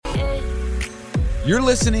You're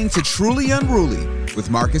listening to Truly Unruly with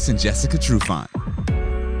Marcus and Jessica Trufant.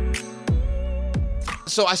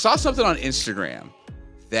 So I saw something on Instagram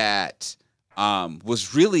that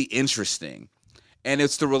was really interesting. And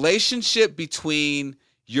it's the relationship between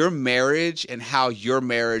your marriage and how your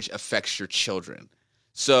marriage affects your children.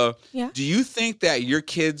 So Do you think that your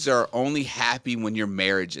kids are only happy when your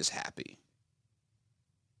marriage is happy?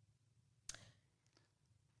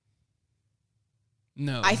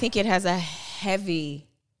 No. I think it has a heavy,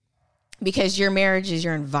 because your marriage is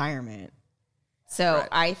your environment. So Right.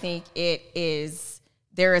 I think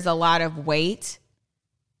there is a lot of weight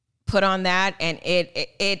put on that, and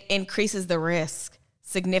it increases the risk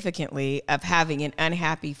significantly of having an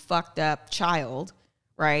unhappy, fucked up child,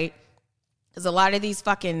 right? Because a lot of these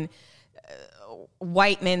fucking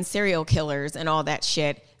white men serial killers and all that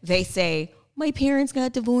shit, they say, my parents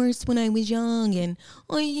got divorced when I was young, and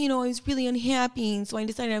I was really unhappy, and so I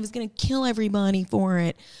decided I was going to kill everybody for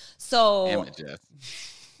it. So, Damn it, Jeff.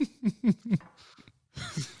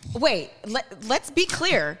 wait, let's be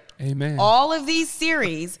clear. Amen. All of these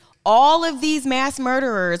series, all of these mass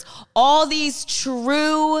murderers, all these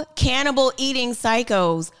true cannibal eating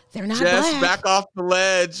psychos, they're not Jess, black. back off the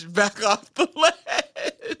ledge. Back off the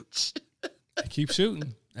ledge. Keep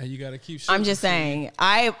shooting. You got to keep shooting. I'm just saying.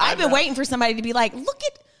 I've been waiting for somebody to be like, look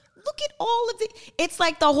at all of the. It's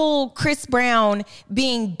like the whole Chris Brown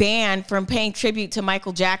being banned from paying tribute to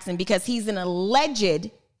Michael Jackson because he's an alleged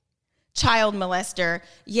child molester.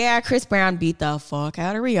 Yeah, Chris Brown beat the fuck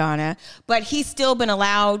out of Rihanna, but he's still been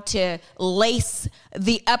allowed to lace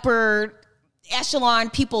the upper echelon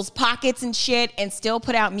people's pockets and shit and still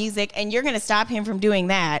put out music, and you're going to stop him from doing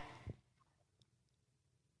that.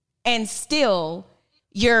 And still,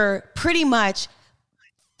 you're pretty much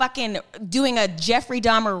fucking doing a Jeffrey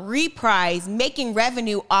Dahmer reprise, making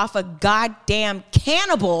revenue off a goddamn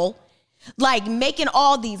cannibal, like making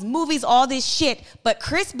all these movies, all this shit. But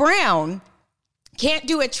Chris Brown can't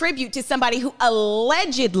do a tribute to somebody who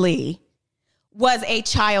allegedly was a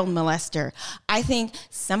child molester. I think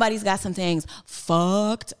somebody's got some things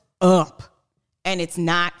fucked up, and it's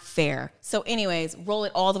not fair. So anyways, roll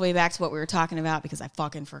it all the way back to what we were talking about because I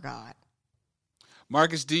fucking forgot.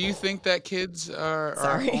 Marcus, do you think that kids are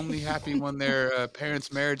Sorry. only happy when their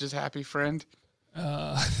parents' marriage is happy, friend?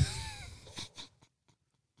 Uh,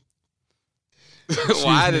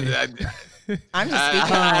 Why did I? I'm just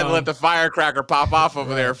speaking. I had to let the firecracker pop off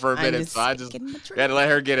over there for a I'm minute, just so I just speaking the truth. had to let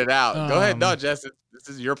her get it out. Go ahead, no, Jess, this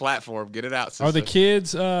is your platform. Get it out, sister. are the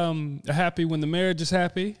kids happy when the marriage is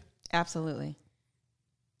happy? Absolutely.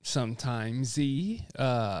 Sometimes. Because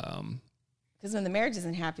when the marriage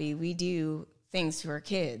isn't happy, we do things to our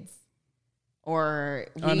kids. Or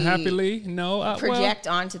we Unhappily? No. project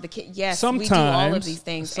onto the kid. Yes, we do all of sometimes- these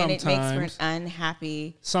things, and it makes for an sometimes.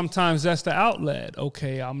 unhappy. Sometimes that's the outlet.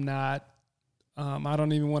 Okay, I'm not. I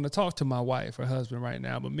don't even want to talk to my wife or husband right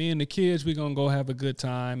now, but me and the kids, we're going to go have a good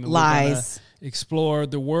time. And Lies. We're gonna explore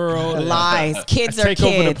the world. Lies. Kids are take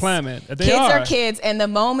kids. over the planet. They Kids are are kids, and the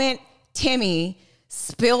moment Timmy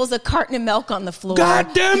spills a carton of milk on the floor, God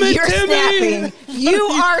damn it, you're Timmy! snapping. You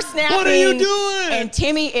are snapping. What are you doing? And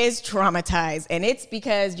Timmy is traumatized, and it's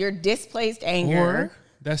because you're displaced anger. Or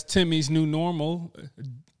that's Timmy's new normal.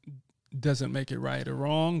 Doesn't make it right or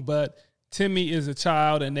wrong, but Timmy is a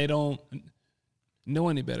child, and they don't know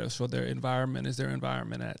any better. So their environment is their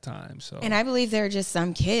environment at times. So, And I believe there are just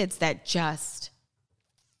some kids that just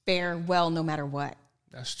fare well no matter what.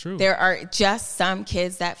 that's true. There are just some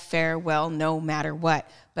kids that fare well no matter what.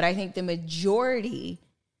 But I think the majority,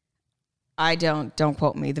 don't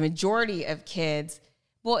quote me, the majority of kids,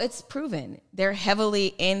 well, it's proven. They're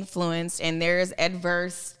heavily influenced, and there's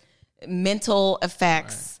adverse mental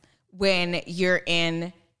effects when you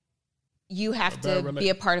have to be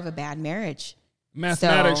a part of a bad marriage.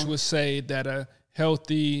 Mathematics So- would say that a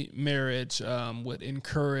healthy marriage would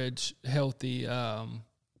encourage healthy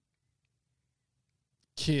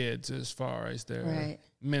kids as far as their Right.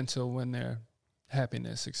 mental and their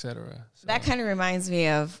happiness, etc. So, That kind of reminds me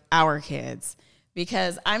of our kids,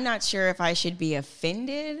 because I'm not sure if I should be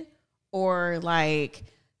offended or like,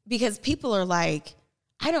 because people are like,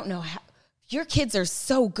 I don't know how your kids are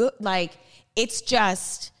so good. Like, it's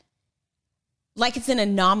just like it's an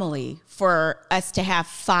anomaly for us to have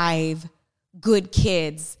 5 good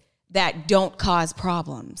kids that don't cause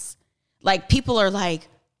problems. Like, people are like,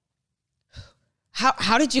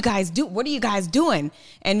 how did you guys do? What are you guys doing?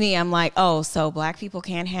 And me, I'm like, oh, so black people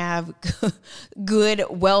can't have good,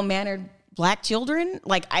 well-mannered black children?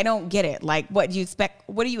 Like, I don't get it. Like, what do you expect?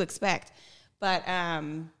 What do you expect? But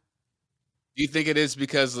Do you think it is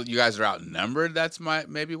because you guys are outnumbered? That's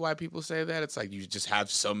maybe why people say that. It's like you just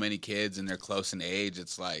have so many kids and they're close in age.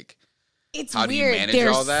 It's like, it's how weird. do you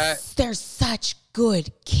manage all that? They're such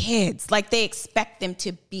good kids. Like they expect them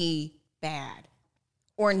to be bad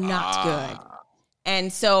or not good.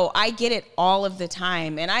 And so I get it all of the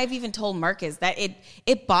time. And I've even told Marcus that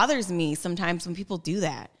it bothers me sometimes when people do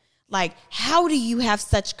that. Like, how do you have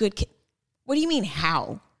such good kids? What do you mean,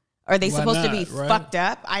 how? Are they supposed to be fucked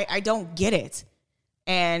up? I don't get it.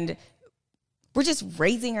 And we're just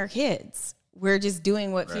raising our kids. We're just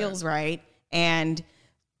doing what feels right. And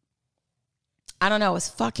I don't know, it's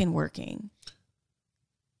fucking working.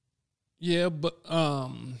 Yeah, but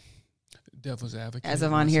devil's advocate. As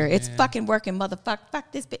of on here, it's fucking working, motherfucker.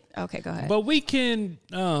 Fuck this bitch. Okay, go ahead. But we can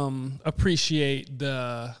appreciate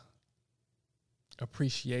the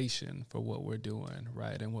appreciation for what we're doing,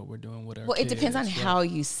 right? And what we're doing with our kids. Well, it depends on how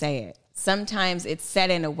you say it. Sometimes it's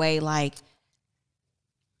said in a way like,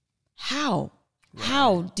 how? Right.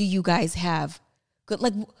 How do you guys have good,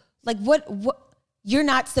 like what, you're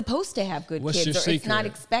not supposed to have good kids, or secret? It's not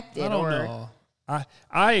expected. I don't know.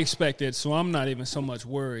 I expect it, so I'm not even so much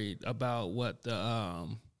worried about what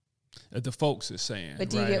the folks is saying. But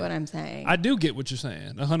do you get what I'm saying? I do get what you're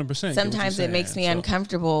saying, 100%. Sometimes it makes me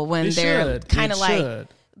uncomfortable when they're kind of like,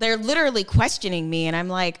 they're literally questioning me, and I'm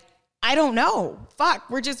like, I don't know. Fuck,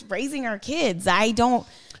 we're just raising our kids. You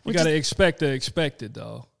got to expect the expected,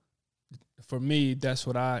 though. For me, that's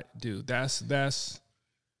what I do. That's.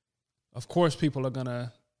 Of course, people are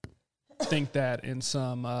gonna think that in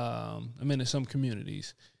some. In some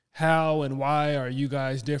communities, how and why are you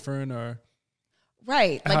guys different, or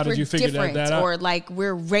right? How like did you figure that out? Or like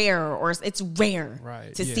we're rare, or it's rare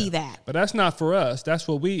to see that. But that's not for us. That's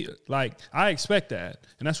what we like. I expect that,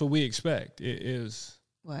 and that's what we expect. It is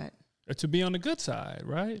what. To be on the good side,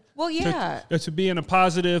 right? Well, yeah. To be in a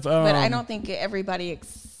positive. But I don't think everybody,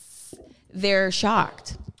 they're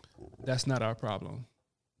shocked. That's not our problem.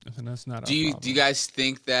 That's not our problem. Do you guys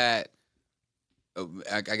think that,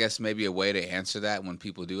 I guess maybe a way to answer that when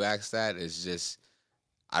people do ask that is just,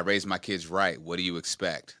 I raised my kids right. What do you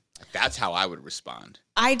expect? That's how I would respond.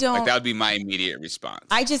 I don't. Like that would be my immediate response.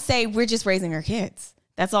 I just say we're just raising our kids.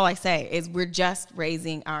 That's all I say is we're just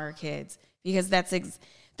raising our kids because that's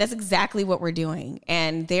exactly what we're doing.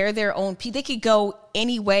 And they're their own people. They could go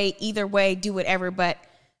any way, either way, do whatever. But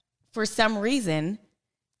for some reason,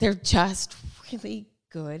 they're just really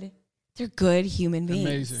good. They're good human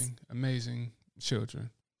beings. Amazing children.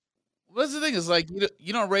 Well, that's the thing is like,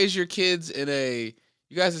 you don't raise your kids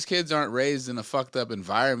you guys as kids aren't raised in a fucked up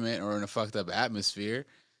environment or in a fucked up atmosphere.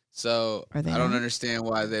 So I don't understand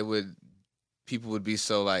why people would be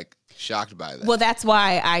so like shocked by that. Well, that's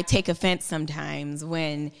why I take offense sometimes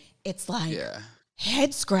when it's like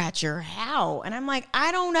head scratcher. How? And I'm like,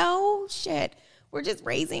 I don't know. Shit. We're just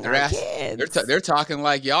raising our kids. They're talking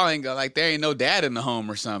like y'all ain't got like there ain't no dad in the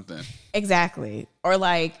home or something. Exactly. Or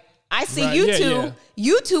like I see you two. Yeah.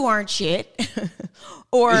 You two aren't shit.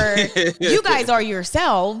 Or you guys are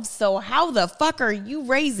yourselves. So how the fuck are you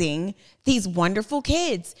raising these wonderful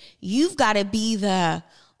kids? You've got to be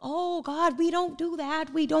oh God, we don't do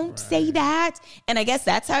that. We don't say that. And I guess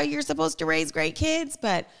that's how you're supposed to raise great kids.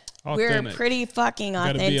 But we're pretty fucking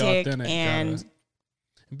authentic and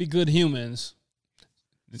be good humans.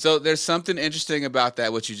 So there's something interesting about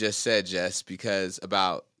that, what you just said, Jess, because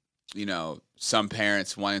about, some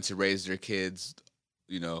parents wanting to raise their kids,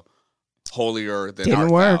 holier than didn't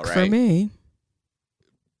work for me.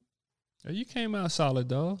 You came out solid,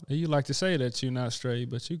 though. You like to say that you're not straight,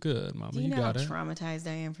 but you good, mama. You know got how it. Traumatized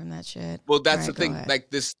I am from that shit. Well, that's the thing.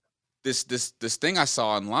 Like this thing I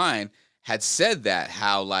saw online had said that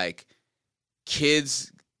how like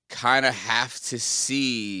kids kind of have to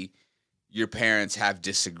see your parents have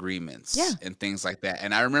disagreements and things like that.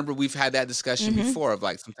 And I remember we've had that discussion before of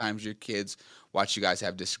like sometimes your kids watch you guys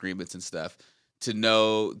have disagreements and stuff to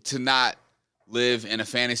not live in a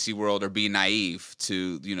fantasy world or be naive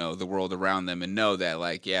to, the world around them and know that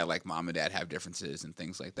like mom and dad have differences and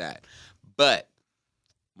things like that. But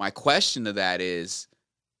my question to that is,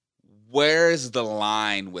 where's the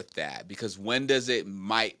line with that? Because when does it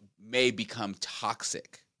may become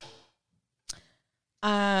toxic?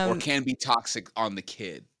 Or can be toxic on the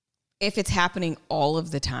kid? If it's happening all of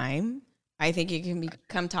the time, I think it can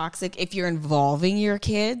become toxic if you're involving your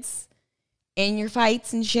kids in your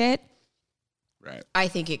fights and shit. Right. I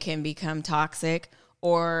think it can become toxic.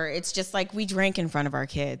 Or it's just like we drink in front of our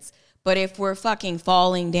kids. But if we're fucking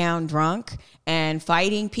falling down drunk and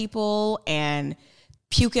fighting people and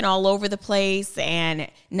puking all over the place and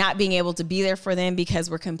not being able to be there for them because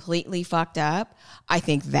we're completely fucked up, I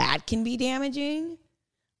think that can be damaging.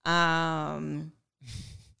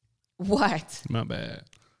 What? My bad.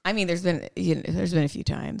 I mean, there's been a few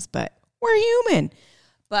times, but we're human.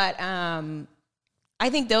 But I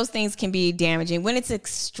think those things can be damaging when it's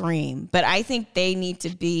extreme. But I think they need to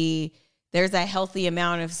be, there's a healthy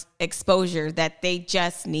amount of exposure that they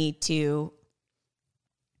just need to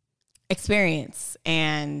experience.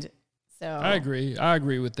 And so I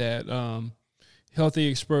agree with that.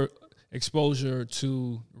 Healthy exposure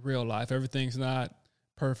to real life. Everything's not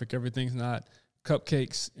perfect. Everything's not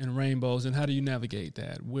cupcakes and rainbows. And how do you navigate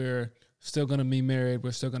that? We're still going to be married.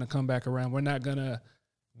 We're still going to come back around. We're not going to,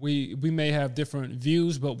 we may have different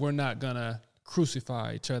views, but we're not going to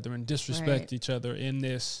crucify each other and disrespect each other in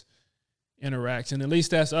this interaction. At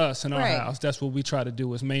least that's us in our house. That's what we try to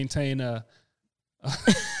do, is maintain a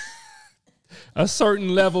certain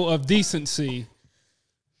level of decency.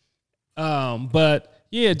 But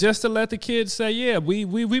yeah, just to let the kids say, yeah, we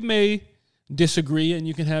may disagree and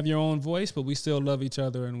you can have your own voice, but we still love each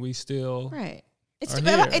other and we still It's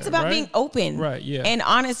about being open and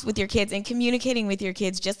honest with your kids and communicating with your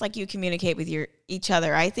kids just like you communicate with each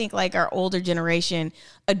other. I think like our older generation,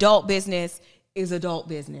 adult business is adult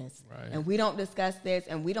business. Right. And we don't discuss this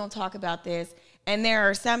and we don't talk about this. And there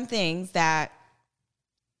are some things that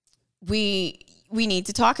we need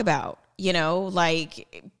to talk about, you know,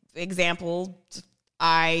 like example,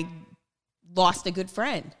 I lost a good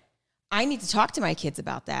friend. I need to talk to my kids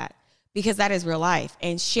about that because that is real life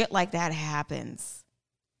and shit like that happens.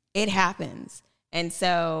 It happens. And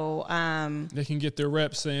so they can get their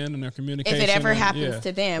reps in and their communication. If it ever happens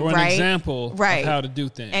to them, or an example of how to do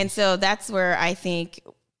things. And so that's where I think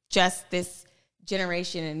just this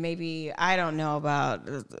generation, and maybe I don't know about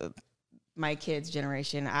my kids'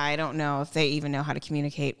 generation. I don't know if they even know how to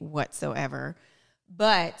communicate whatsoever.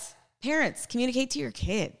 But parents, communicate to your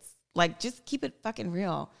kids. Like, just keep it fucking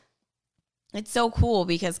real. It's so cool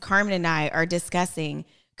because Carmen and I are discussing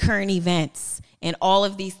current events and all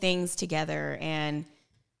of these things together. And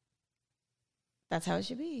that's how it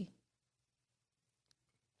should be.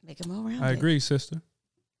 Make them all around. I agree, sister.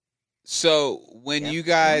 So when you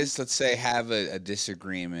guys, let's say, have a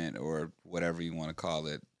disagreement or whatever you want to call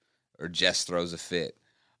it, or Jess throws a fit,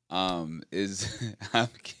 I'm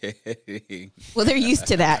kidding. Well, they're used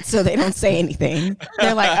to that, so they don't say anything.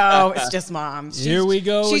 They're like, oh, it's just mom. Here we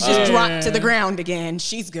go. She's just dropped to the ground again.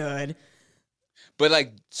 She's good. But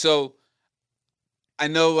like, so I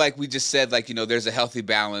know, like we just said, like, you know, there's a healthy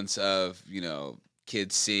balance of, you know,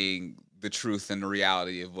 kids seeing the truth and the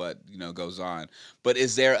reality of what, you know, goes on. But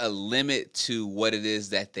is there a limit to what it is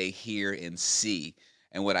that they hear and see?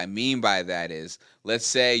 And what I mean by that is, let's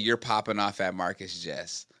say you're popping off at Marcus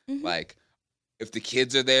Jess. Mm-hmm. Like, if the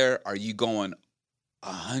kids are there, are you going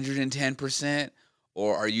 110%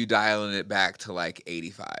 or are you dialing it back to like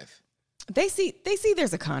 85? They see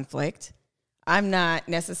there's a conflict. I'm not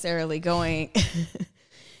necessarily going.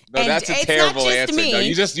 No, that's a terrible answer. Me. No,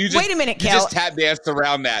 you just wait a minute, Kel. You just tap danced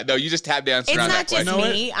around that. No, you just tap danced around that question. It's not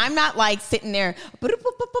just me. I'm not like sitting there.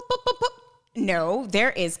 No,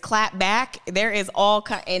 there is clap back. There is all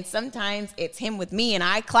kind, and sometimes it's him with me and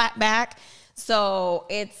I clap back. So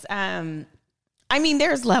it's, I mean,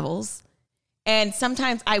 there's levels, and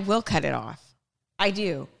sometimes I will cut it off. I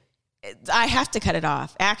do. I have to cut it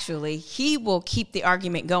off. Actually, he will keep the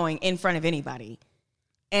argument going in front of anybody.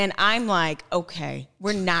 And I'm like, okay,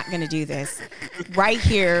 we're not going to do this right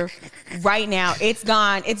here, right now. It's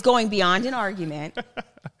gone. It's going beyond an argument.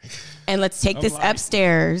 And let's take this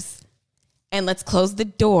upstairs and let's close the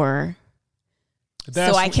door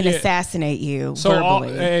so I can assassinate you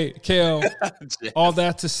verbally. Hey, Kel, all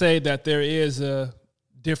that to say that there is a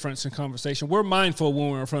difference in conversation. We're mindful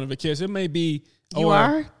when we're in front of the kids. It may be. You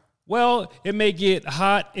are? Well, it may get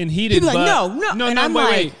hot and heated. People but no. And I'm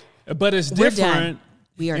like, but it's different.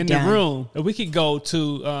 We are in done. The room. We could go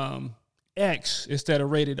to X instead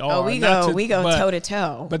of rated R. Oh, we go toe to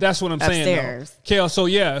toe. But that's what I'm saying. Upstairs. Kel, so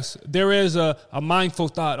yes, there is a mindful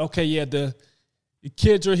thought. Okay, yeah, the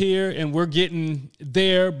kids are here and we're getting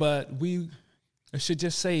there, but we should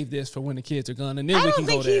just save this for when the kids are gone, and then we can go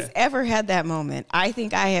there. I don't think he's ever had that moment. I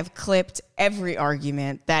think I have clipped every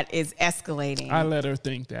argument that is escalating. I let her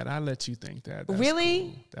think that. I let you think that. That's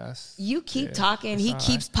really? Cool. You keep talking. He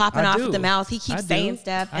keeps popping off at the mouth. He keeps saying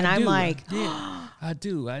stuff, and I'm like, I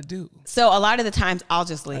do. So a lot of the times I'll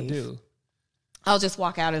just leave. I do. I'll just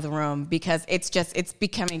walk out of the room because it's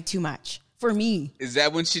becoming too much for me. Is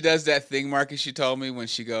that when she does that thing, Marcus, she told me when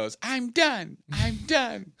she goes, I'm done.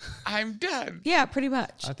 Yeah, pretty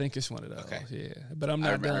much. I think it's one of those. Okay. Yeah. But I'm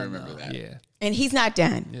not done. I remember that. Yeah. And he's not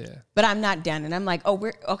done. Yeah. But I'm not done. And I'm like, oh,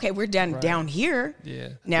 we're done down here. Yeah.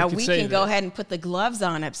 Now we can go ahead and put the gloves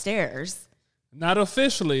on upstairs. Not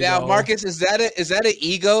officially. Now, though. Marcus, is that an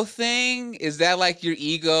ego thing? Is that like your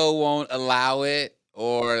ego won't allow it,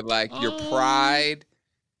 or like your pride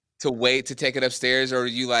to wait to take it upstairs, or are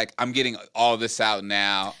you like, I'm getting all this out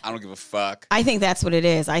now, I don't give a fuck? I think that's what it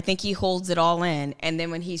is. I think he holds it all in, and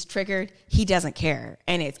then when he's triggered, he doesn't care,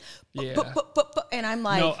 and it's and I'm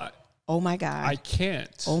like, No, oh my God, I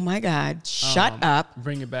can't. oh my God, shut up.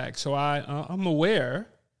 Bring it back. So I'm aware.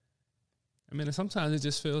 I mean, sometimes it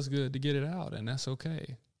just feels good to get it out, and that's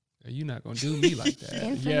okay. You're not gonna do me like that.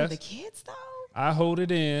 In front of the kids, though. I hold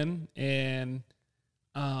it in, and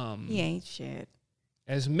He ain't shit.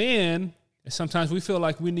 as men, sometimes we feel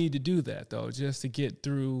like we need to do that though, just to get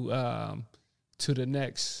through to the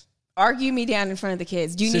next. Argue me down in front of the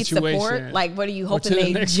kids. Do you need situation. support? Like, what are you Or hoping to the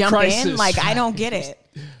they next jump crisis. in? Like, I don't get it.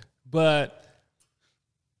 But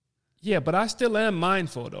yeah, but I still am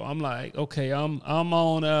mindful though. I'm like, okay, I'm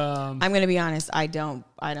on. I'm gonna be honest. I don't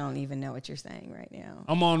even know what you're saying right now.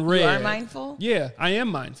 I'm on red. You are mindful? Yeah, I am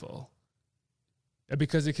mindful.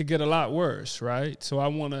 Because it could get a lot worse, right? So I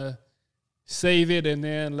want to save it, and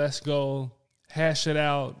then let's go hash it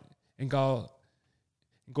out and go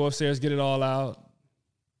upstairs, get it all out.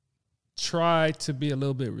 Try to be a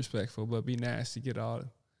little bit respectful, but be nasty.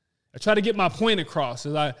 I try to get my point across.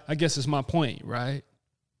 I guess it's my point, right?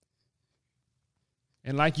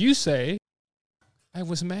 And like you say, I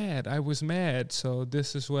was mad. So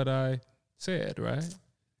this is what I said, right?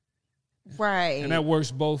 Right. And that works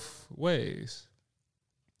both ways.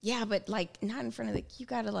 Yeah, but like not in front of you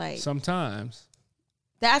gotta like. Sometimes.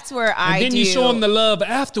 That's where And then you show them the love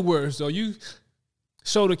afterwards, though. You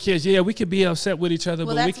show the kids, yeah, we could be upset with each other,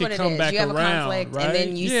 well, but we that's could what it come is. back you have around, a conflict, right? and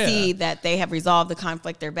then you see that they have resolved the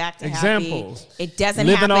conflict. They're back to Examples. happy. It doesn't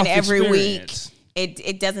Living happen off every experience. week.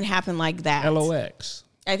 It doesn't happen like that. LOX.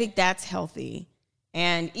 I think that's healthy.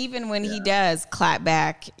 And even when he does clap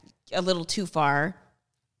back a little too far,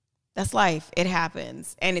 that's life. It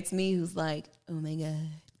happens. And it's me who's like, oh my God,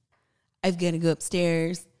 I've got to go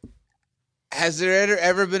upstairs. Has there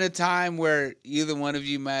ever been a time where either one of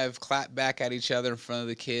you might have clapped back at each other in front of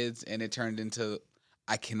the kids and it turned into,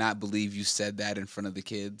 I cannot believe you said that in front of the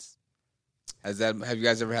kids? Have you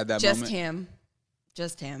guys ever had that moment?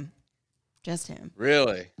 Just him.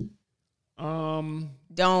 Really?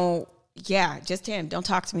 Just him. Don't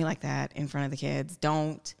talk to me like that in front of the kids.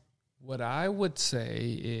 Don't. What I would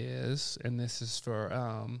say is, and this is for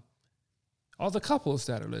all the couples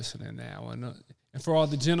that are listening now, and for all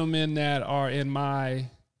the gentlemen that are in my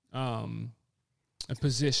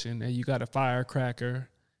position, and you got a firecracker,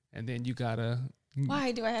 and then you got a.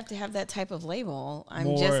 Why do I have to have that type of label? I'm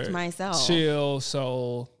more just myself. Chill.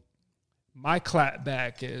 So my clap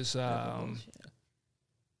back is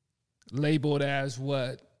labeled as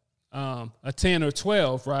what a 10 or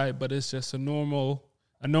 12, right? But it's just a normal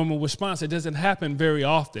response. It doesn't happen very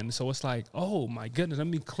often. So it's like, oh my goodness, let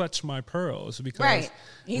me clutch my pearls because right.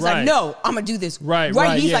 He's like, no, I'm gonna do this. Right.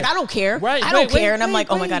 He's like, I don't care. Right. I don't care. And I'm like,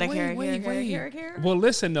 oh my God, I care. Well,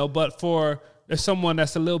 listen though, but for someone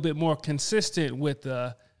that's a little bit more consistent with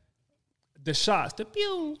the shots, the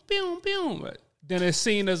pew, pew, pew, then it's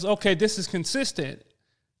seen as, okay, this is consistent.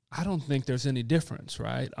 I don't think there's any difference,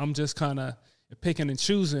 right? I'm just kind of picking and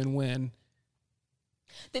choosing when.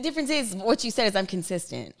 The difference is what you said is I'm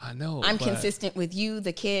consistent. I know. I'm consistent with you,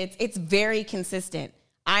 the kids. It's very consistent.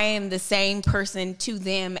 I am the same person to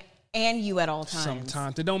them and you at all times.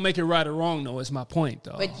 Sometimes. They don't make it right or wrong, though, is my point,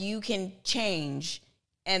 though. But you can change.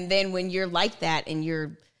 And then when you're like that and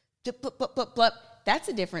you're, that's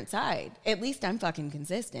a different side. At least I'm fucking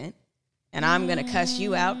consistent. And I'm going to cuss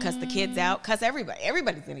you out, cuss the kids out, cuss everybody.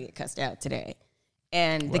 Everybody's going to get cussed out today.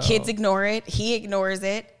 And the kids ignore it. He ignores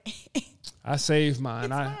it. I save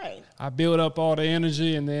mine. I build up all the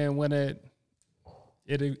energy, and then when it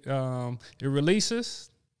releases,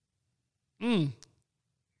 it's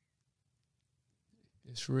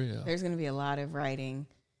real. There's going to be a lot of writing.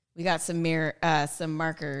 We got some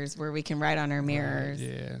markers where we can write on our mirrors. Right,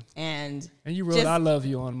 yeah. And you wrote I love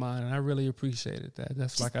you on mine, and I really appreciated that.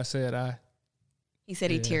 That's like I said, he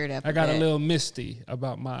said he teared up. I got a little misty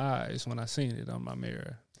about my eyes when I seen it on my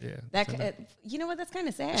mirror. Yeah. You know what? That's kind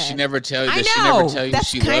of sad. She never tell you. I know. She never tell you that's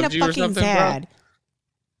she kind loved of you or fucking something, sad.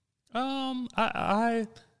 Bro? I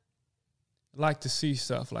like to see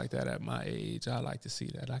stuff like that at my age. I like to see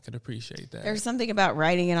that. I can appreciate that. There's something about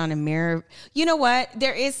writing it on a mirror. You know what?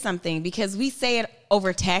 There is something because we say it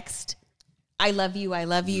over text. I love you. I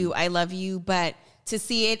love you. I love you. But to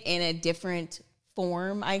see it in a different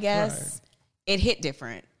form, I guess, it hit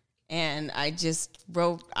different. And I just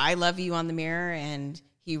wrote, I love you on the mirror. And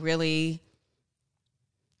he really,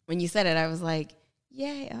 when you said it, I was like,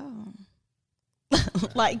 yay. Oh,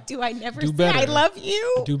 Like, do I never Do say better. I love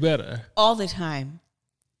you? Do better. All the time.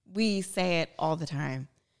 We say it all the time.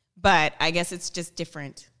 But I guess it's just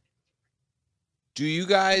different. Do you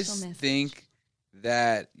guys Special message. think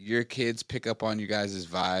that your kids pick up on you guys'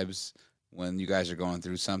 vibes when you guys are going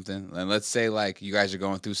through something? And let's say like you guys are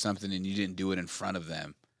going through something and you didn't do it in front of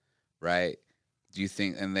them, right? Do you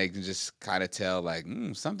think, and they can just kind of tell like,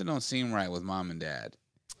 something don't seem right with mom and dad?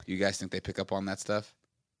 Do you guys think they pick up on that stuff?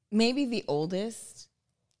 Maybe the oldest,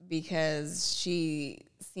 because she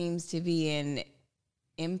seems to be an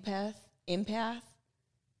empath.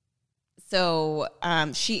 So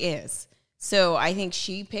she is. So I think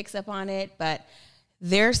she picks up on it, but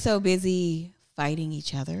they're so busy fighting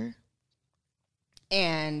each other.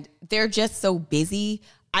 And they're just so busy,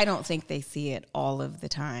 I don't think they see it all of the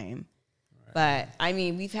time. Right. But, I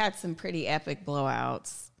mean, we've had some pretty epic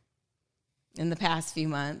blowouts in the past few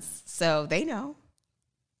months, so they know.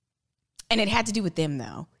 And it had to do with them,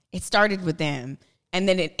 though. It started with them, and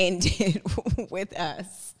then it ended with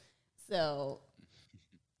us. So,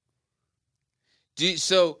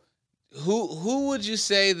 who would you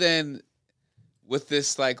say then, with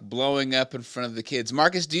this like blowing up in front of the kids,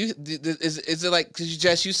 Marcus? Is it like,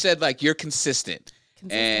 because you said like you're consistent,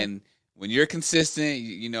 and when you're consistent,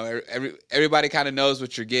 you know everybody kind of knows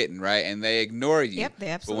what you're getting, right? And they ignore you. Yep, they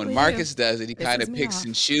absolutely But when Marcus does it, he kind of Pisses me picks off.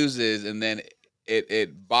 and chooses, and then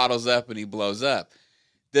it bottles up and he blows up.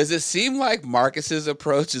 Does it seem like Marcus's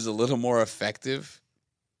approach is a little more effective?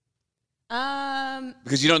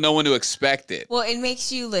 Because you don't know when to expect it. Well, it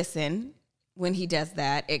makes you listen when he does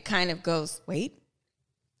that. It kind of goes, wait,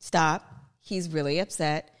 stop. He's really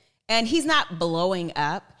upset. And he's not blowing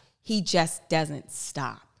up. He just doesn't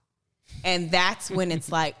stop. And that's when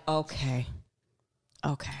it's like, okay.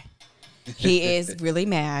 He is really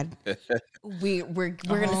mad. We're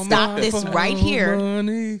gonna stop this right here.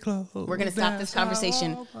 We're gonna stop this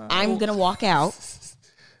conversation. I'm gonna walk out,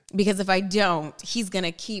 because if I don't, he's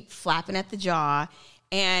gonna keep flapping at the jaw.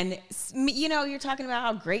 And you know, you're talking about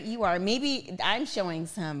how great you are. Maybe I'm showing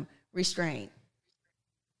some restraint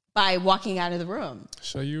by walking out of the room.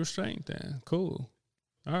 Show you restraint then. Cool.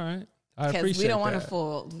 All right. I Because appreciate we don't want to that.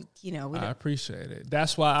 fool, you know. I appreciate it.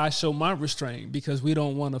 That's why I show my restraint, because we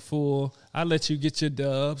don't want to fool. I let you get your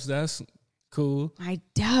dubs. That's cool. My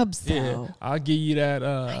dubs, though. Yeah, I'll give you that.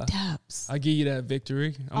 My dubs. I'll give you that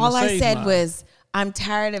victory. All I said was, I'm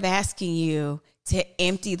tired of asking you to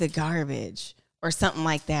empty the garbage or something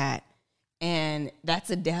like that. And that's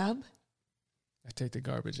a dub I take the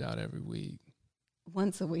garbage out every week.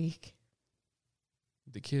 once a week.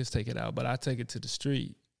 The kids take it out, but I take it to the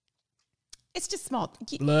street. It's just small.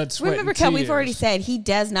 Blood, sweat, Remember, and Kel, we've tears. already said he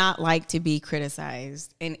does not like to be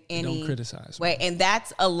criticized in any Don't criticize way. me. And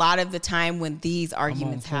that's a lot of the time when these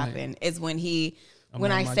arguments point. happen, is when I'm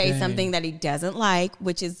when on I my say game. something that he doesn't like,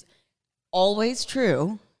 which is always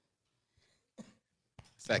true.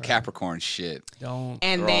 It's that Capricorn shit. Don't.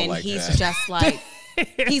 And They're all then like he's that. just like,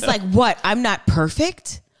 he's like, what? I'm not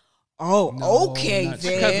perfect? Oh, No, okay, not My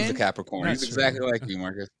true. cousin's a then. Capricorn. Not He's true. exactly like you,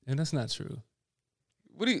 Marcus. And that's not true.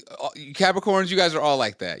 What do you Capricorns? You guys are all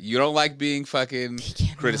like that. You don't like being fucking He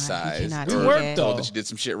cannot criticized take or it. told that you did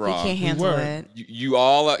some shit He wrong. can't handle were. it. You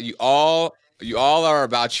all are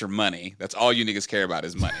about your money. That's all you niggas care about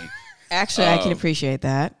is money. Actually, I can appreciate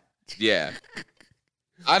that. Yeah.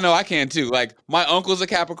 I know I can too. Like my uncle's a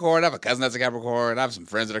Capricorn. I have a cousin that's a Capricorn. I have some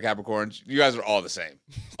friends that are Capricorns. You guys are all the same.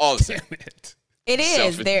 All the same. It is.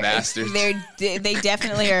 Selfish bastards. They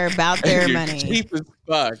definitely are about their You're money. cheap as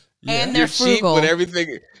fuck. And You're they're frugal. cheap with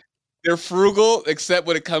everything. They're frugal except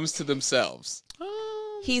when it comes to themselves.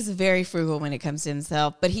 He's very frugal when it comes to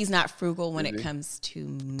himself, but he's not frugal when Is it he? comes to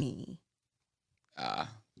me.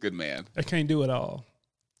 Good man. I can't do it all.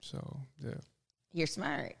 So, yeah. You're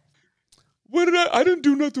smart. What did I didn't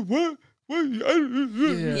do nothing. What?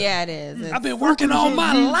 Yeah, it is. I've been working all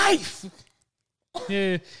my life.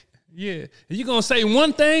 Yeah. Yeah. You going to say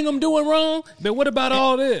one thing I'm doing wrong? But what about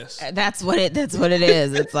all this? That's what it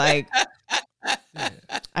is. It's like,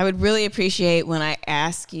 I would really appreciate when I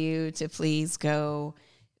ask you to please go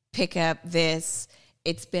pick up this.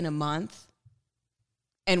 It's been a month.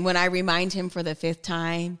 And when I remind him for the 5th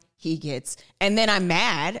time, he gets, and then I'm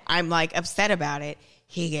mad. I'm like upset about it.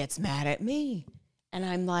 He gets mad at me. And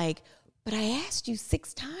I'm like, but I asked you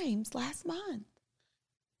 6 times last month.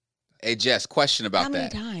 Hey Jess, question about How many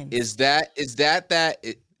that. times? Is that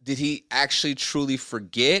did he actually truly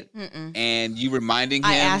forget? And you reminding him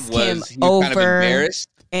I asked him was he kind of over embarrassed,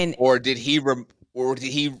 and or did he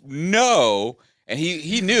know and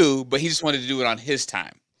he knew, but he just wanted to do it on his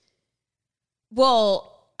time? well,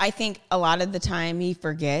 I think a lot of the time he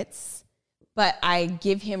forgets, but I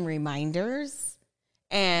give him reminders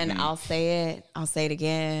And I'll say it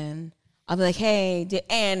again. I'll be like, hey,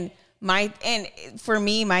 and for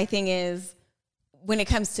me, my thing is when it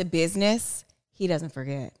comes to business, he doesn't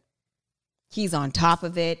forget. He's on top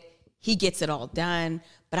of it. He gets it all done.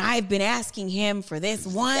 But I've been asking him for this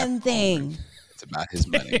one thing. It's about his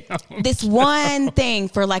money. This one thing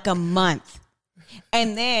for like a month.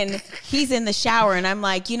 And then he's in the shower and I'm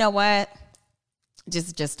like, you know what?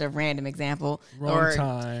 Just a random example. Wrong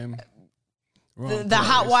time. The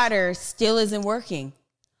hot water still isn't working.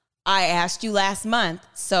 I asked you last month,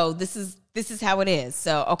 so this is how it is.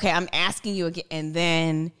 So, okay, I'm asking you again. And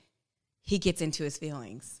then he gets into his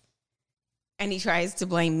feelings. And he tries to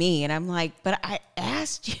blame me. And I'm like, but I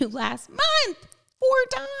asked you last month 4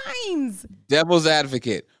 times. Devil's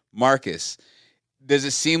advocate, Marcus. Does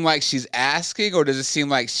it seem like she's asking or does it seem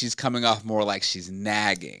like she's coming off more like she's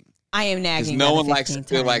nagging? I am nagging. Because no one likes to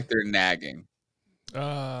feel like they're nagging.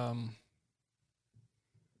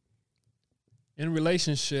 In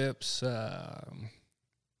relationships,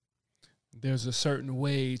 there's a certain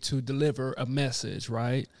way to deliver a message,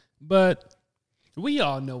 right? But we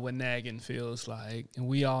all know what nagging feels like, and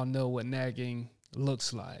we all know what nagging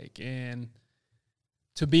looks like. And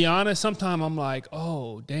to be honest, sometimes I'm like,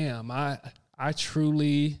 oh, damn, I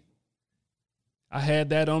had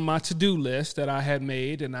that on my to-do list that I had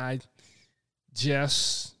made, and I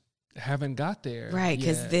just haven't got there. Right,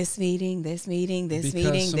 because this meeting, this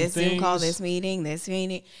Zoom call, this meeting.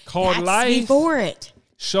 Called that's life before it.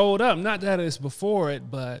 Showed up. Not that it's before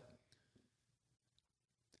it, but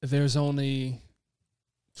there's only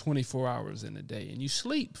 24 hours in a day, and you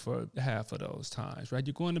sleep for half of those times, right?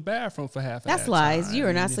 You go in the bathroom for half of that time. That's lies. You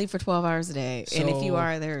are not asleep for 12 hours a day. And if you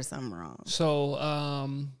are, there is something wrong. So,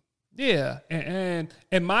 yeah. And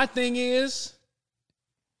my thing is,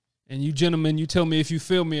 and you gentlemen, you tell me if you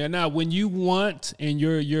feel me or not, when you want and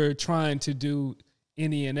you're trying to do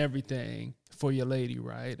any and everything for your lady,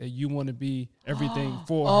 right? And you want to be everything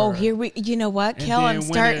for her. Oh, you know what, Kel? I'm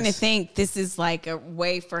starting to think this is like a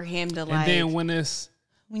way for him to like. And then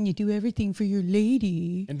when you do everything for your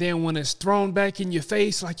lady. And then when it's thrown back in your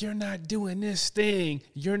face, like you're not doing this thing.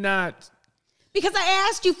 You're not. Because I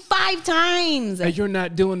asked you 5 times. And you're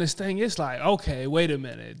not doing this thing. It's like, okay, wait a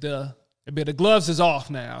minute. The gloves is off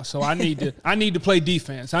now, so I need to play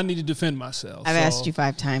defense. I need to defend myself. I've asked you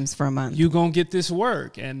 5 times for a month. You gonna get this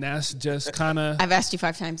work, and that's just kind of. I've asked you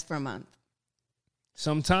 5 times for a month.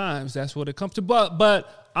 Sometimes that's what it comes to,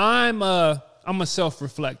 but I'm a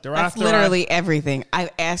self-reflector. That's literally everything.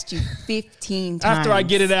 I've asked you 15 times. After I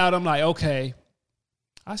get it out, I'm like, okay,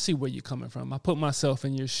 I see where you're coming from. I put myself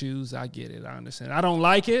in your shoes. I get it. I understand. I don't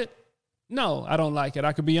like it. No, I don't like it.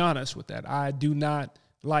 I could be honest with that. I do not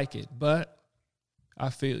like it, but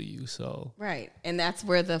I feel you. So right, and that's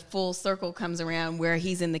where the full circle comes around, where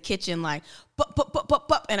he's in the kitchen like,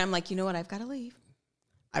 but, and I'm like, you know what? I've got to leave.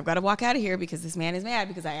 I've got to walk out of here because this man is mad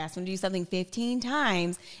because I asked him to do something 15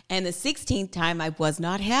 times, and the 16th time I was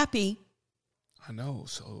not happy. I know.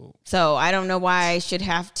 So I don't know why I should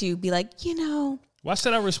have to be like, you know. Why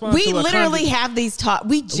should I respond? We literally have these talks.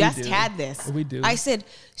 We just had this. We do. I said,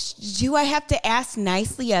 do I have to ask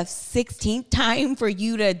nicely a 16th time for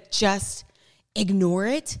you to just ignore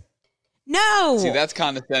it? No. See, that's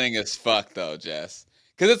condescending as fuck, though, Jess.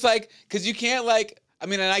 Because it's like, because you can't like. I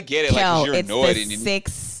mean, and I get it, Kel, like, you're annoyed. It's the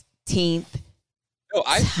 16th no,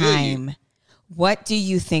 I feel time. You. What do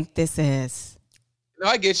you think this is? No,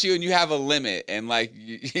 I get you, and you have a limit, and, like,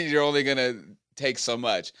 you're only going to take so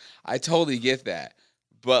much. I totally get that.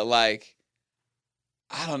 But, like,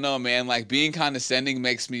 I don't know, man. Like, being condescending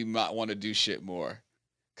makes me not want to do shit more.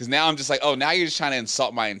 Because now I'm just like, oh, now you're just trying to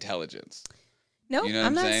insult my intelligence. No, you know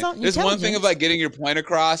I'm what not saying? insulting There's intelligence. one thing of like getting your point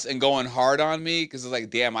across and going hard on me because it's like,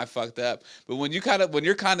 damn, I fucked up. But when you're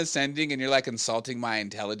condescending and you're like insulting my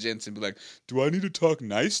intelligence and be like, do I need to talk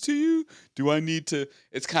nice to you? Do I need to?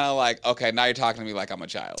 It's kind of like, okay, now you're talking to me like I'm a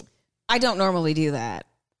child. I don't normally do that,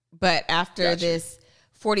 but after Gotcha. this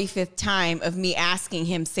 45th time of me asking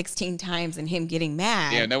him 16 times and him getting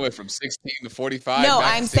mad. Yeah, no, went from 16 to 45. No,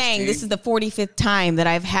 back I'm to saying 16. this is the 45th time that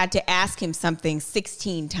I've had to ask him something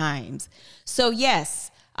 16 times. So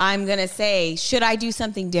yes, I'm going to say, should I do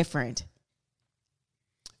something different?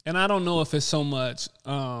 And I don't know if it's so much,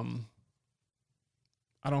 I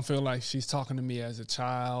don't feel like she's talking to me as a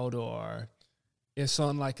child or it's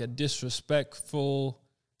on like a disrespectful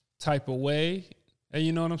type of way. And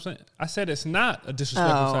you know what I'm saying? I said it's not a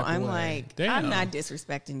disrespectful type I'm of way. like, Damn. I'm not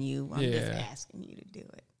disrespecting you. I'm just asking you to do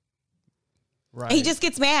it. Right. He just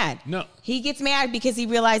gets mad. No. He gets mad because he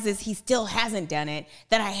realizes he still hasn't done it,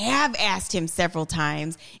 that I have asked him several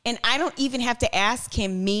times. And I don't even have to ask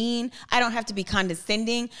him mean. I don't have to be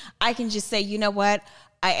condescending. I can just say, you know what?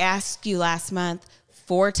 I asked you last month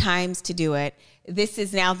 4 times to do it. This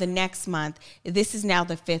is now the next month. This is now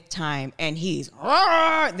the 5th time. And he's,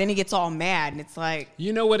 then he gets all mad. And it's like,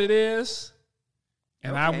 you know what it is?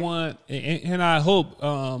 And Okay. I want, and I hope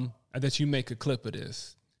that you make a clip of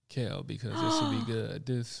this, Kel, because this will be good.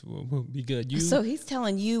 This will be good. so he's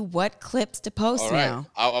telling you what clips to post All right.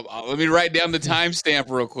 now. Let me write down the timestamp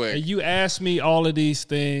real quick. You asked me all of these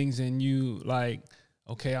things, and you like,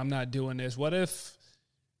 okay, I'm not doing this. What if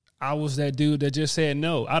I was that dude that just said,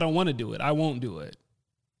 no, I don't want to do it. I won't do it.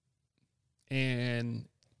 And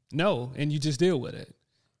no, and you just deal with it.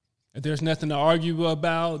 If there's nothing to argue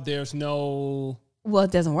about, there's no... Well,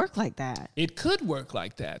 it doesn't work like that. It could work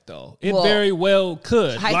like that, though. It Well, very well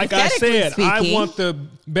could. Like I hypothetically said, I speaking- want the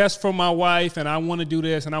best for my wife, and I want to do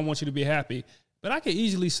this, and I want you to be happy. But I could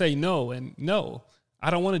easily say no, and no,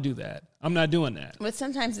 I don't want to do that. I'm not doing that. But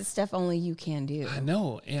sometimes it's stuff only you can do. I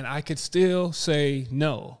know, and I could still say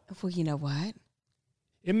no. Well, you know what?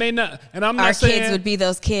 It may not, and I'm not Our saying kids would be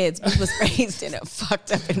those kids. We was raised in a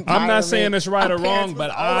fucked up environment. I'm not saying it's right Our or parents wrong, but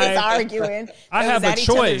was always I arguing. I It have was a at each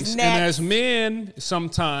other's choice, and necks. as men,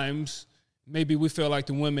 sometimes maybe we feel like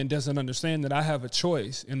the woman doesn't understand that I have a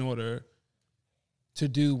choice in order to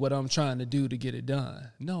do what I'm trying to do to get it done.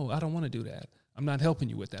 No, I don't want to do that. I'm not helping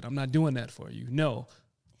you with that. I'm not doing that for you. No,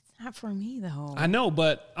 It's not for me though. I know,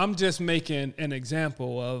 but I'm just making an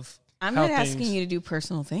example of I'm how not asking things- you to do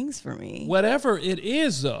personal things for me. Whatever it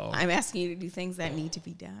is, though, I'm asking you to do things that need to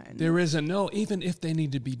be done. there is a no, even if they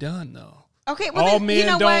need to be done, though. Okay, well, all then, men you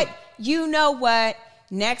know don't- what? You know what?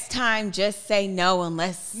 Next time, just say no and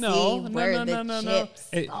let's see where the chips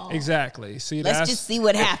fall. Exactly. See, Let's that's just see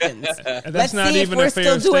what happens. that's Let's not see even if we're a fair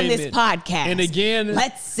still doing statement. this podcast. And again,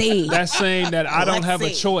 let's see. That's saying that I don't Let's have a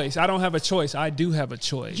see. choice. I don't have a choice. I do have a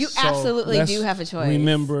choice. You So absolutely let's do have a choice.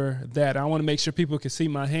 Remember that. I want to make sure people can see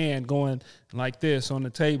my hand going like this on the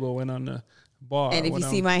table and on the bar. And if when you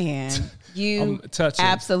I'm- see my hand, you I'm touching.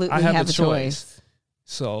 absolutely I have a choice.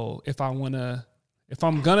 So if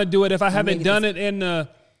I'm gonna do it, if I haven't making done it and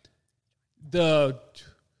the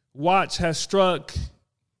watch has struck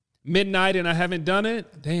midnight and I haven't done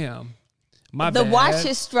it, damn, my The bad. watch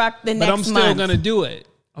is struck the but next I'm still month. gonna do it.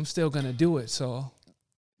 I'm still gonna do it. So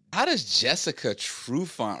How does Jessica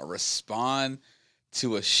Trufant respond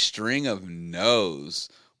to a string of no's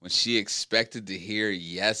when she expected to hear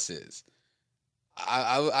yeses?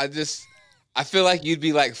 I feel like you'd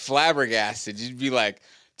be like flabbergasted. You'd be like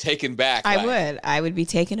taken back. I would be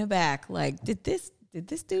taken aback. Like, did this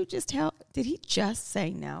dude just did he just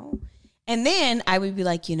say no? And then I would be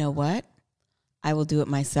like, you know what? I will do it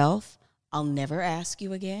myself. I'll never ask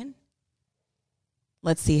you again.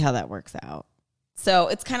 Let's see how that works out. So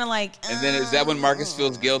it's kind of like. And then is that when Marcus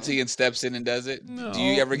feels guilty and steps in and does it? No, Do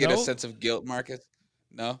you ever get a nope. sense of guilt, Marcus?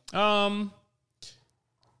 No?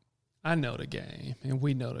 I know the game, and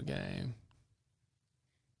we know the game.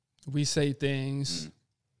 We say things,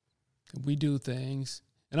 we do things,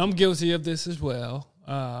 and I'm guilty of this as well.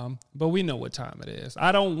 But we know what time it is.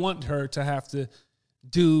 I don't want her to have to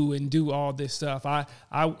do all this stuff.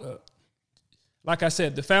 Like I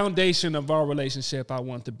said, the foundation of our relationship, I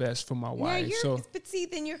want the best for my wife. But see,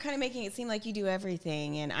 then you're kind of making it seem like you do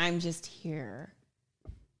everything, and I'm just here.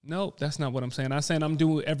 No, that's not what I'm saying. I'm saying I'm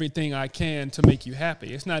doing everything I can to make you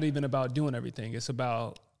happy. It's not even about doing everything. It's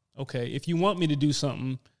about, okay, if you want me to do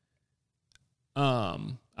something,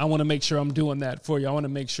 I want to make sure I'm doing that for you. I want to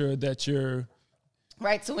make sure that you're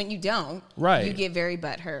Right. So when you don't, Right. you get very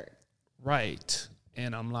butthurt. right.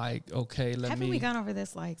 And I'm like, okay, Haven't we gone over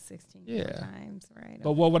this like 16 Yeah. times? Right.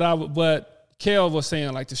 But Kel was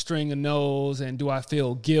saying like the string of no's and do I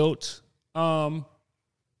feel guilt?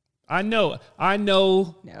 I know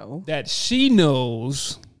No. that she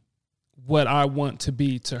knows what I want to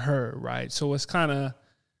be to her, right? So it's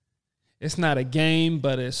not a game,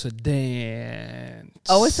 but it's a dance.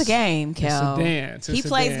 Oh, it's a game, Kel. It's a dance. He It's a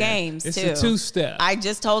plays dance. games It's too. a two-step. I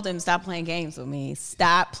just told him stop playing games with me.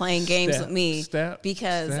 Stop playing games Step, with me step,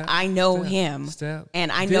 because step, I know step, him step,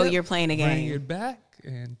 and I know dip, you're playing a Bring game. it back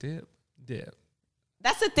and dip.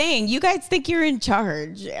 That's the thing. You guys think you're in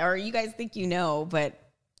charge, or you guys think you know, but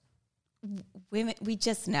women, we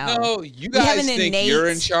just know. No, you We have guys an think innate- you're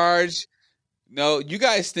in charge. No, you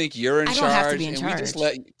guys think you're in I charge. don't have to be in and charge.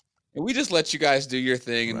 we just let you guys do your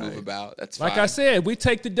thing and move Right. about. That's Like fine. I said, we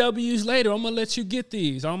take the W's later. I'm gonna let you get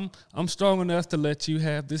these. I'm strong enough to let you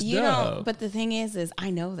have this You dub. know, but the thing is I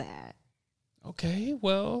know that. Okay,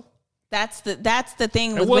 well, That's the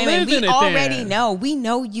thing with we're women. We living it already then. know. We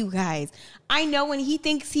know you guys. I know when he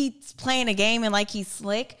thinks he's playing a game and like he's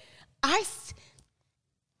slick. I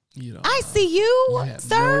You don't I know. see you, You have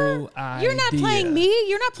sir. no You're not idea. playing me.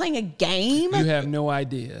 You're not playing a game. You have no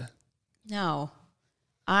idea. No.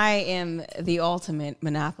 I am the ultimate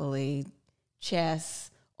Monopoly,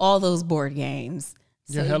 chess, all those board games.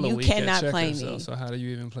 You're So hella you weak at cannot play checkers, me. though, so how do you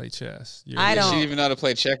even play chess? I She don't. didn't even know how to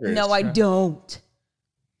play checkers. No, I don't.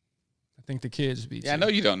 I think the kids beat Yeah, I you. know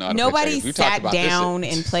you don't know how to play Nobody checkers. We talked sat about this. down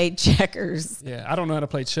and played checkers. Yeah, I don't know how to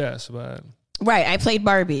play chess, but Right. I played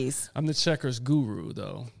Barbies. I'm the checkers guru,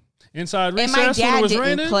 though. Inside And my recess when it dad was didn't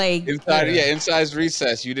raining. play. Inside, Yeah. yeah, inside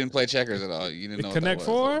recess, you didn't play checkers at all. You didn't The know what Connect that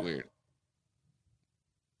Four? was. That was weird.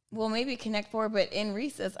 Well, maybe Connect Four, but in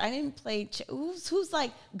recess, I didn't play. Who's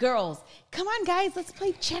like, girls, come on, guys, let's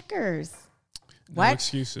play checkers. No What?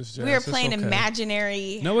 excuses, Jess. We were It's playing okay.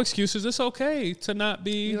 imaginary. No excuses. It's okay to not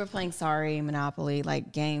be. We were playing Sorry, Monopoly,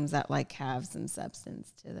 like games that like have some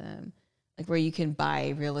substance to them, like where you can buy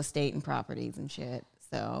real estate and properties and shit.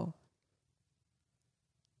 So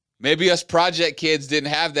Maybe us project kids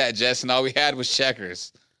didn't have that, Jess, and all we had was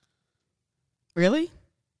checkers. really,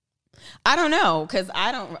 I don't know because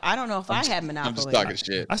I don't know if I had Monopoly. I'm just talking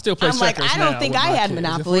shit. I still play I'm like, checkers I don't now think with I my had kids. If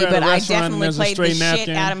Monopoly, we're at a but I restaurant and definitely there's a played the stray shit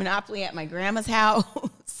napkin, out of Monopoly at my grandma's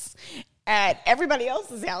house, at everybody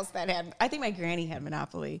else's house that had. I think my granny had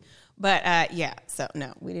Monopoly, but yeah. So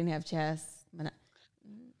no, we didn't have chess.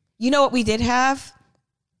 You know what we did have?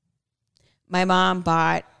 My mom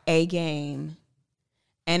bought a game,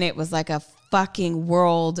 and it was like a fucking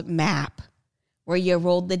world map where you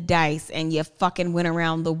rolled the dice and you fucking went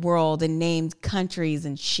around the world and named countries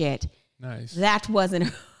and shit. Nice. That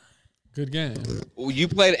wasn't. Good game. You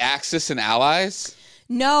played Axis and Allies?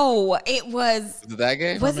 No, it was. Was it that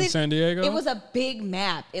game? Was From it San Diego? It was a big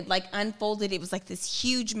map. It like unfolded. It was like this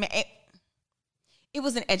huge map. It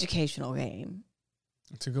was an educational game.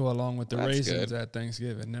 To go along with the That's raisins good. at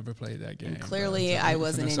Thanksgiving. Never played that game. Clearly, but I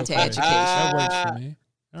wasn't that's into okay. education. That works for me.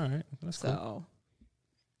 All right. That's cool.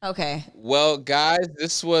 So, okay. Well, guys,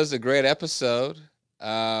 this was a great episode.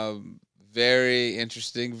 Very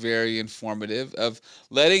interesting, very informative of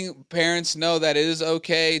letting parents know that it is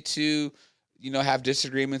okay to, have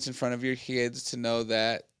disagreements in front of your kids, to know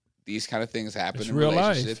that these kind of things happen It's in real life,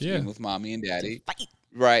 relationships, yeah. even with mommy and daddy. Fight.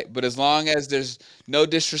 Right. But as long as there's no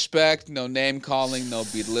disrespect, no name calling, no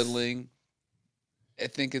belittling, I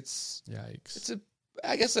think it's Yikes.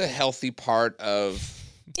 a healthy part of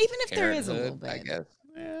Even if there is a little parenthood,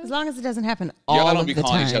 bit, I guess. as long as it doesn't happen all Y'all of don't be the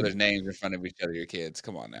calling time. each other's names in front of each other, your kids.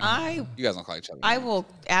 Come on now. You guys don't call each other I names. will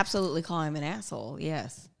absolutely call him an asshole.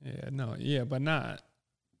 Yes, But not.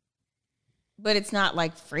 but it's not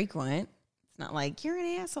like frequent. It's not like you're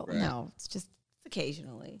an asshole. Right. No, it's just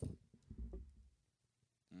occasionally.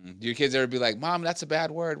 Do your kids ever be like, Mom, that's a bad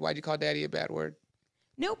word. Why'd you call Daddy a bad word?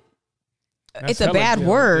 Nope. That's It's a hella bad good,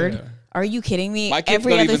 word. yeah. Are you kidding me? My kids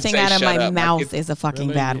Every don't other even thing say out of shut my up. My mouth kids- is a fucking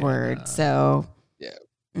Really? bad Yeah, word. nah. So, Yeah.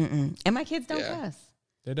 and my kids don't Yeah. cuss.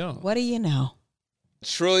 They don't. What do you know?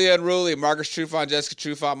 Truly Unruly, Marcus Trufant, Jessica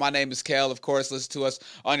Trufant. My name is Kale. Of course, listen to us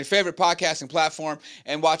on your favorite podcasting platform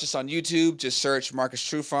and watch us on YouTube. Just search Marcus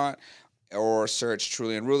Trufant or search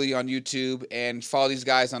Truly Unruly on YouTube and follow these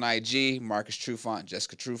guys on IG, Marcus Trufant,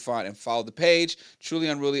 Jessica Trufant, and follow the page, Truly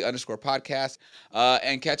Unruly _podcast,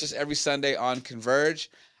 and catch us every Sunday on Converge.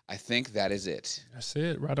 I think that is it. That's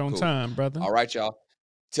it. Right on Cool. time, brother. All right, y'all.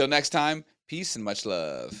 Till next time, peace and much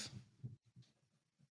love.